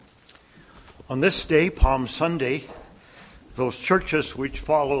On this day, Palm Sunday, those churches which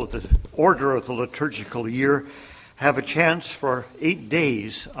follow the order of the liturgical year have a chance for 8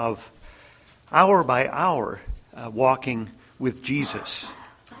 days of hour by hour walking with Jesus.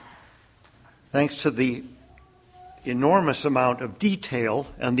 Thanks to the enormous amount of detail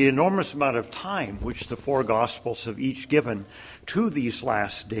and the enormous amount of time which the four Gospels have each given to these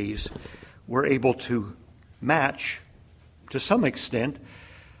last days, we're able to match, to some extent,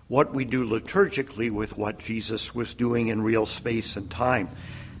 what we do liturgically with what Jesus was doing in real space and time.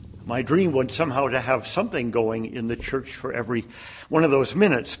 My dream would somehow to have something going in the church for every one of those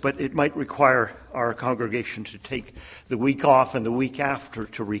minutes, but it might require our congregation to take the week off and the week after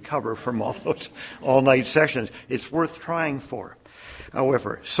to recover from all those all-night sessions. It's worth trying for.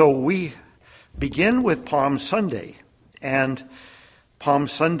 However, so we begin with Palm Sunday, and Palm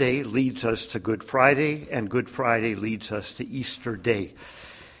Sunday leads us to Good Friday, and Good Friday leads us to Easter Day.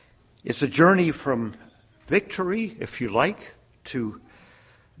 It's a journey from victory, if you like, to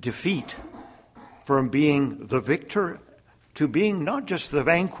defeat, from being the victor to being not just the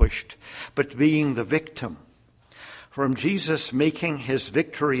vanquished, but being the victim. From Jesus making his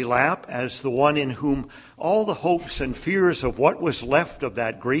victory lap as the one in whom all the hopes and fears of what was left of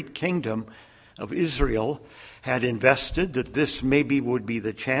that great kingdom of Israel had invested, that this maybe would be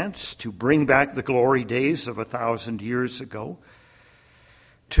the chance to bring back the glory days of 1,000 years ago,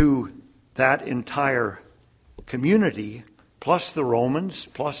 to that entire community, plus the Romans,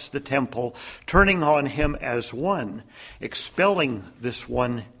 plus the temple, turning on him as one, expelling this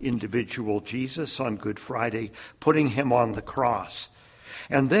one individual, Jesus, on Good Friday, putting him on the cross.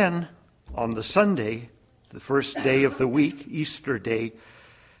 And then, on the Sunday, the first day of the week, Easter Day,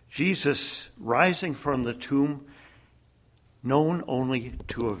 Jesus rising from the tomb, known only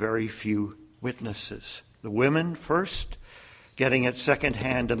to a very few witnesses. The women first, getting it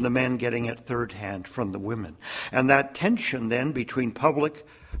secondhand, and the men getting it thirdhand from the women. And that tension then between public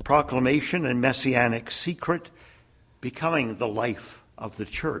proclamation and messianic secret becoming the life of the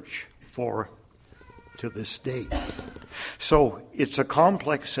church to this day. So it's a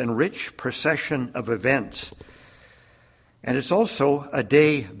complex and rich procession of events. And it's also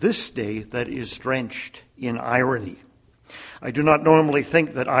this day, that is drenched in irony. I do not normally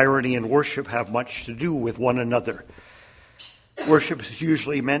think that irony and worship have much to do with one another. Worship is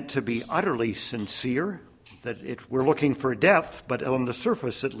usually meant to be utterly sincere, that we're looking for depth, but on the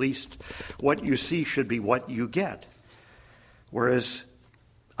surface at least, what you see should be what you get. Whereas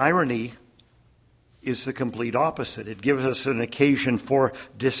irony is the complete opposite. It gives us an occasion for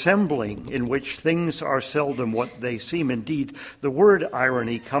dissembling, in which things are seldom what they seem. Indeed, the word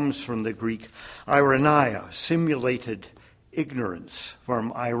irony comes from the Greek ironia, simulated ignorance,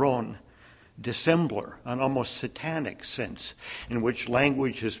 from iron, dissembler, an almost satanic sense in which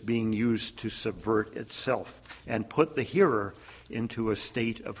language is being used to subvert itself and put the hearer into a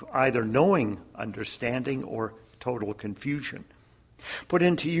state of either knowing understanding or total confusion. Put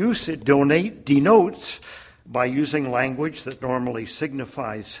into use, it denotes, by using language that normally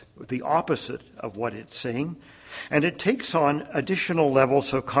signifies the opposite of what it's saying, and it takes on additional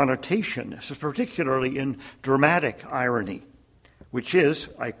levels of connotation, particularly in dramatic irony, which is,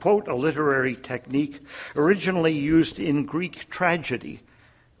 I quote, a literary technique originally used in Greek tragedy,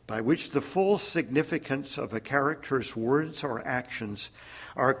 by which the full significance of a character's words or actions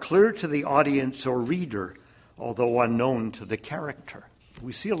are clear to the audience or reader, although unknown to the character.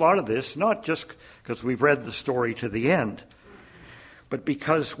 We see a lot of this, not just because we've read the story to the end, but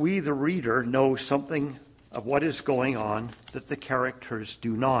because we, the reader, know something of what is going on that the characters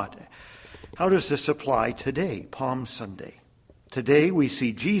do not. How does this apply today, Palm Sunday? Today we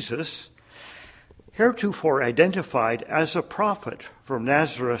see Jesus, heretofore identified as a prophet from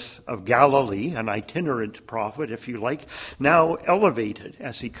Nazareth of Galilee, an itinerant prophet, if you like, now elevated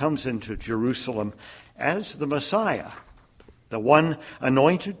as he comes into Jerusalem as the Messiah, the one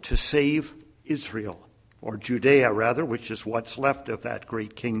anointed to save Israel, or Judea rather, which is what's left of that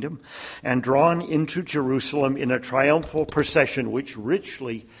great kingdom, and drawn into Jerusalem in a triumphal procession which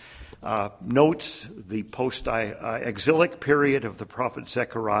richly notes the post-exilic period of the prophet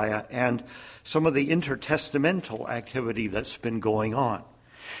Zechariah and some of the intertestamental activity that's been going on.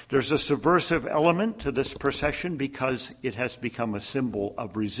 There's a subversive element to this procession because it has become a symbol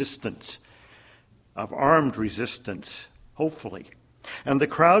of resistance, of armed resistance, hopefully. And the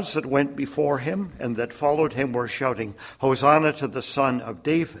crowds that went before him and that followed him were shouting, "Hosanna to the Son of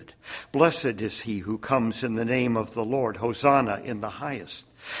David. Blessed is he who comes in the name of the Lord. Hosanna in the highest."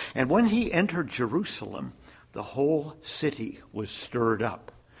 And when he entered Jerusalem, the whole city was stirred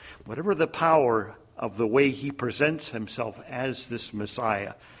up. Whatever the power of the way he presents himself as this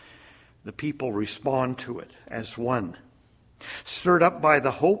Messiah, the people respond to it as one. Stirred up by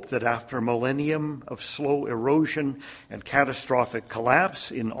the hope that after a millennium of slow erosion and catastrophic collapse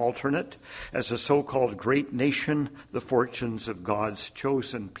in alternate, as a so-called great nation, the fortunes of God's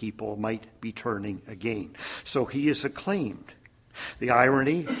chosen people might be turning again. So he is acclaimed. The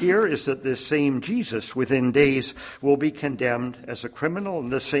irony here is that this same Jesus within days will be condemned as a criminal,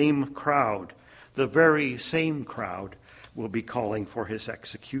 and the same crowd, the very same crowd, will be calling for his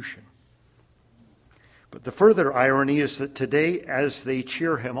execution. But the further irony is that today, as they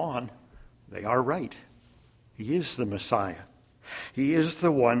cheer him on, they are right. He is the Messiah. He is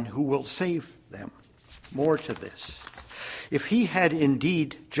the one who will save them. More to this. If he had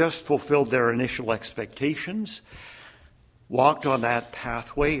indeed just fulfilled their initial expectations, walked on that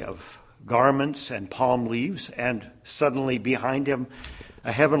pathway of garments and palm leaves, and suddenly behind him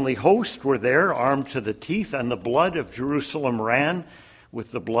a heavenly host were there, armed to the teeth, and the blood of Jerusalem ran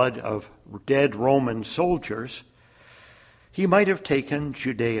with the blood of dead Roman soldiers, he might have taken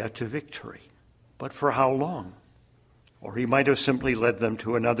Judea to victory. But for how long? Or he might have simply led them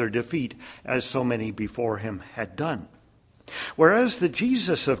to another defeat, as so many before him had done. Whereas the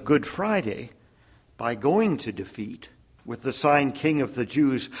Jesus of Good Friday, by going to defeat, with the sign King of the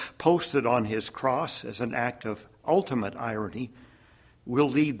Jews posted on his cross as an act of ultimate irony, will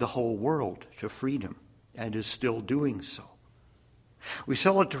lead the whole world to freedom, and is still doing so. We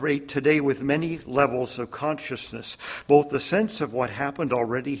celebrate today with many levels of consciousness, both the sense of what happened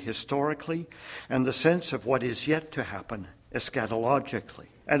already historically and the sense of what is yet to happen eschatologically.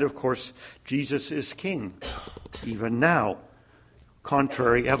 And of course, Jesus is King, even now,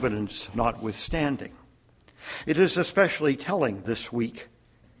 contrary evidence notwithstanding. It is especially telling this week,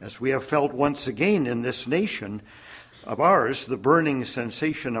 as we have felt once again in this nation of ours, the burning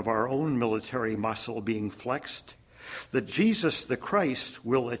sensation of our own military muscle being flexed, that Jesus the Christ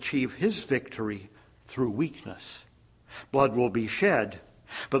will achieve his victory through weakness. Blood will be shed,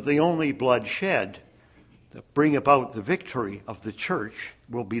 but the only blood shed that bring about the victory of the church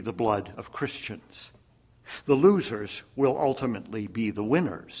will be the blood of Christians. The losers will ultimately be the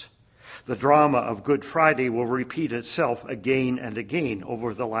winners. The drama of Good Friday will repeat itself again and again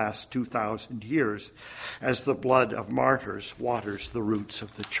over the last 2,000 years as the blood of martyrs waters the roots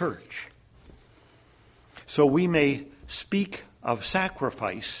of the church. So we may speak of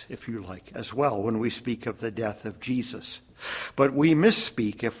sacrifice, if you like, as well when we speak of the death of Jesus. But we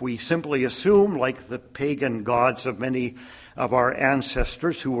misspeak if we simply assume, like the pagan gods of many of our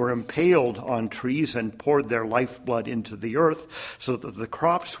ancestors who were impaled on trees and poured their lifeblood into the earth so that the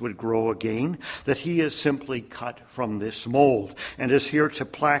crops would grow again, that he is simply cut from this mold and is here to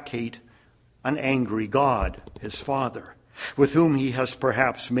placate an angry God, his Father, with whom he has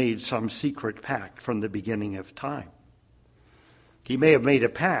perhaps made some secret pact from the beginning of time. He may have made a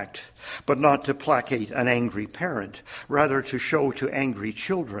pact, but not to placate an angry parent, rather to show to angry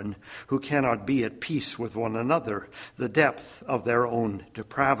children who cannot be at peace with one another the depth of their own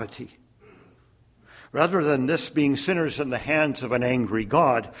depravity. Rather than this being sinners in the hands of an angry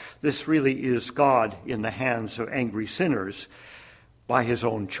God, this really is God in the hands of angry sinners by his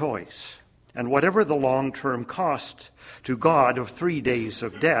own choice. And whatever the long-term cost to God of 3 days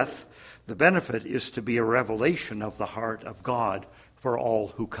of death, the benefit is to be a revelation of the heart of God for all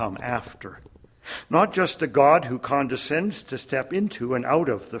who come after. Not just a God who condescends to step into and out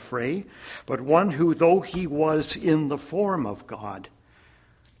of the fray, but one who, though he was in the form of God,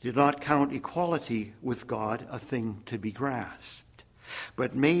 did not count equality with God a thing to be grasped,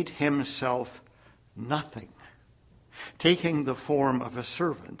 but made himself nothing, taking the form of a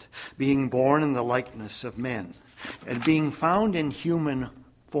servant, being born in the likeness of men, and being found in human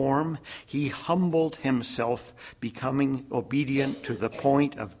form, he humbled himself, becoming obedient to the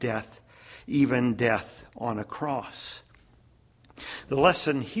point of death, even death on a cross. The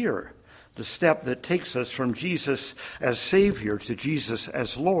lesson here, the step that takes us from Jesus as Savior to Jesus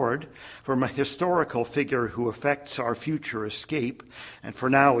as Lord, from a historical figure who affects our future escape, and for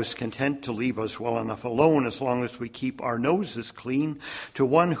now is content to leave us well enough alone as long as we keep our noses clean, to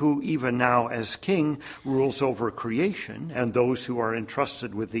one who even now as King rules over creation and those who are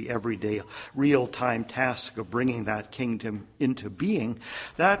entrusted with the everyday real-time task of bringing that kingdom into being,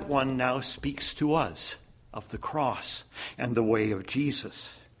 that one now speaks to us of the cross and the way of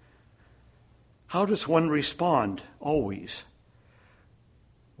Jesus. How does one respond always,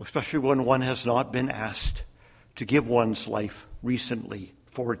 especially when one has not been asked to give one's life recently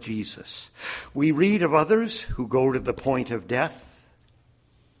for Jesus? We read of others who go to the point of death.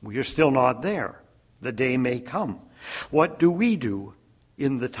 We are still not there. The day may come. What do we do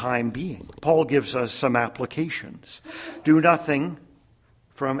in the time being? Paul gives us some applications. Do nothing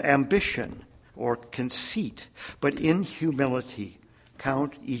from ambition or conceit, but in humility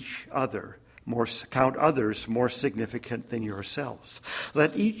count others more significant than yourselves.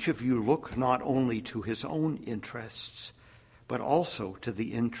 Let each of you look not only to his own interests, but also to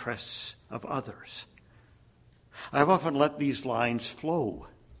the interests of others. I've often let these lines flow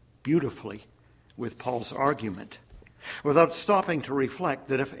beautifully with Paul's argument, without stopping to reflect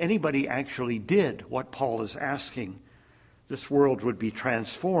that if anybody actually did what Paul is asking, this world would be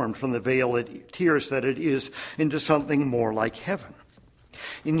transformed from the vale it tears that it is into something more like heaven.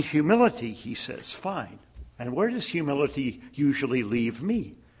 In humility, he says, fine. And where does humility usually leave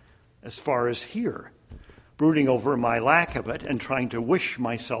me? As far as here, brooding over my lack of it and trying to wish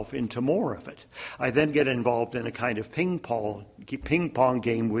myself into more of it. I then get involved in a kind of ping pong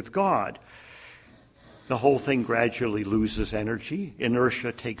game with God. The whole thing gradually loses energy,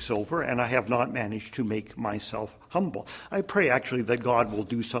 inertia takes over, and I have not managed to make myself humble. I pray actually that God will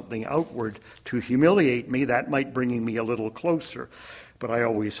do something outward to humiliate me. That might bring me a little closer, but I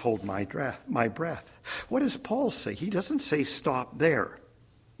always hold my breath. What does Paul say? He doesn't say stop there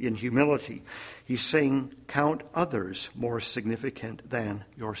in humility. He's saying count others more significant than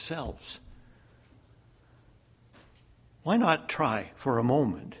yourselves. Why not try for a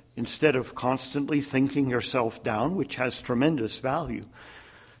moment, instead of constantly thinking yourself down, which has tremendous value,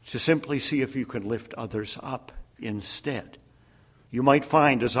 to simply see if you can lift others up instead? You might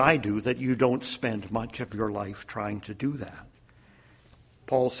find, as I do, that you don't spend much of your life trying to do that.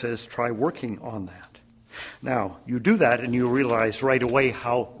 Paul says, try working on that. Now, you do that and you realize right away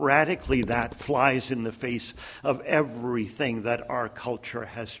how radically that flies in the face of everything that our culture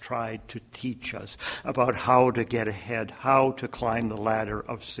has tried to teach us about how to get ahead, how to climb the ladder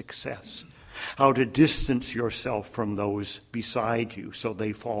of success, how to distance yourself from those beside you so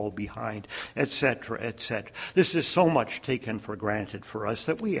they fall behind, etc., etc. This is so much taken for granted for us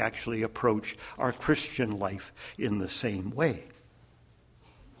that we actually approach our Christian life in the same way.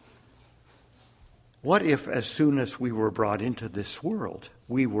 What if, as soon as we were brought into this world,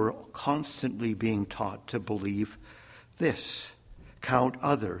 we were constantly being taught to believe this: count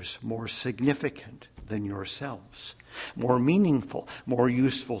others more significant than yourselves, more meaningful, more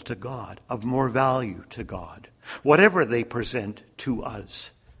useful to God, of more value to God, whatever they present to us,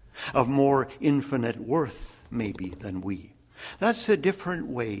 of more infinite worth, maybe, than we. That's a different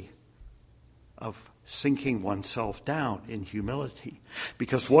way of sinking oneself down in humility,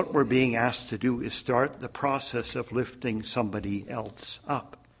 because what we're being asked to do is start the process of lifting somebody else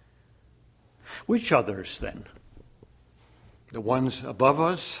up. Which others, then? The ones above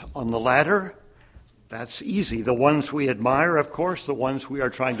us on the ladder? That's easy. The ones we admire, of course. The ones we are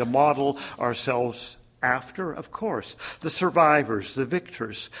trying to model ourselves after, of course. The survivors, the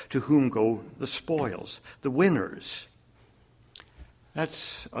victors, to whom go the spoils, the winners.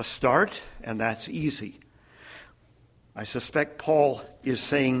 That's a start, and that's easy. I suspect Paul is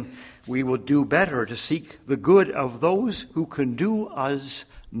saying we will do better to seek the good of those who can do us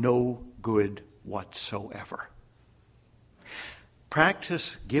no good whatsoever.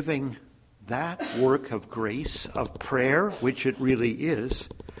 Practice giving that work of grace, of prayer, which it really is,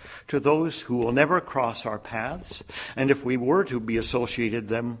 to those who will never cross our paths. And if we were to be associated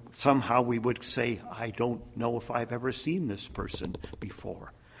them, somehow we would say, I don't know if I've ever seen this person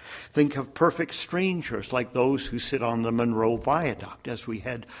before. Think of perfect strangers like those who sit on the Monroe Viaduct as we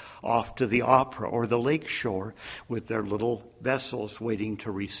head off to the opera or the lake shore with their little vessels waiting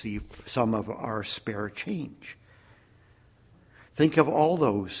to receive some of our spare change. Think of all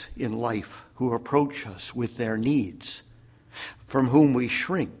those in life who approach us with their needs, from whom we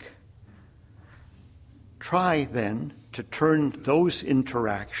shrink. Try then to turn those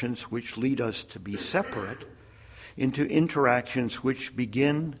interactions which lead us to be separate into interactions which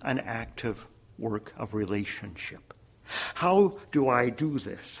begin an active work of relationship. How do I do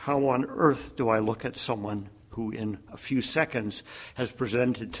this? How on earth do I look at someone who in a few seconds has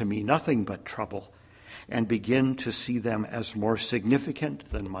presented to me nothing but trouble and begin to see them as more significant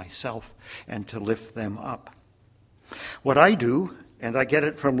than myself and to lift them up? What I do, and I get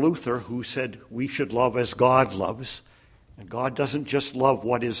it from Luther, who said we should love as God loves, and God doesn't just love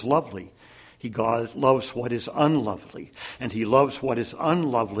what is lovely. God loves what is unlovely, and he loves what is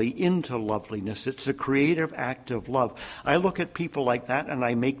unlovely into loveliness. It's a creative act of love. I look at people like that, and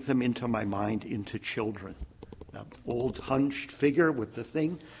I make them into my mind into children. That old hunched figure with the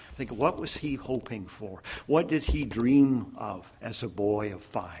thing. Think, what was he hoping for? What did he dream of as a boy of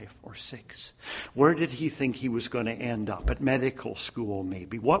 5 or 6? Where did he think he was going to end up? At medical school,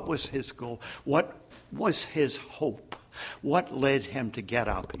 maybe. What was his goal? What was his hope? What led him to get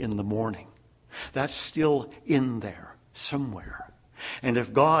up in the morning? That's still in there somewhere. And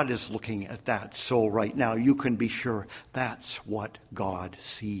if God is looking at that soul right now, you can be sure that's what God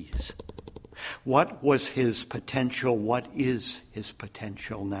sees. What was his potential? What is his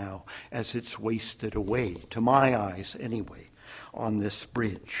potential now as it's wasted away, to my eyes anyway, on this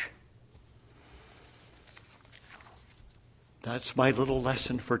bridge? That's my little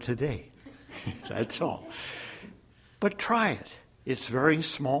lesson for today. That's all. But try it. It's very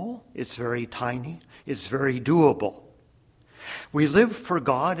small. It's very tiny. It's very doable. We live for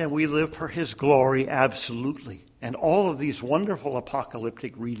God and we live for his glory, absolutely. And all of these wonderful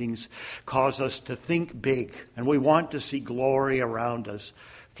apocalyptic readings cause us to think big. And we want to see glory around us,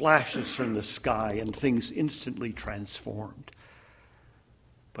 flashes from the sky, and things instantly transformed.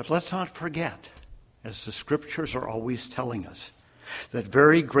 But let's not forget, as the scriptures are always telling us, that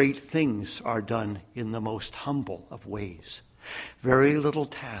very great things are done in the most humble of ways. Very little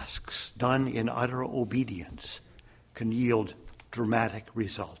tasks done in utter obedience can yield dramatic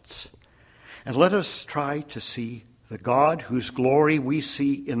results. And let us try to see the God whose glory we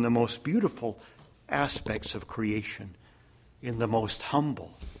see in the most beautiful aspects of creation, in the most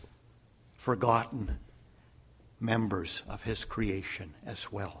humble, forgotten members of his creation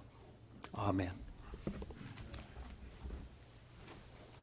as well. Amen.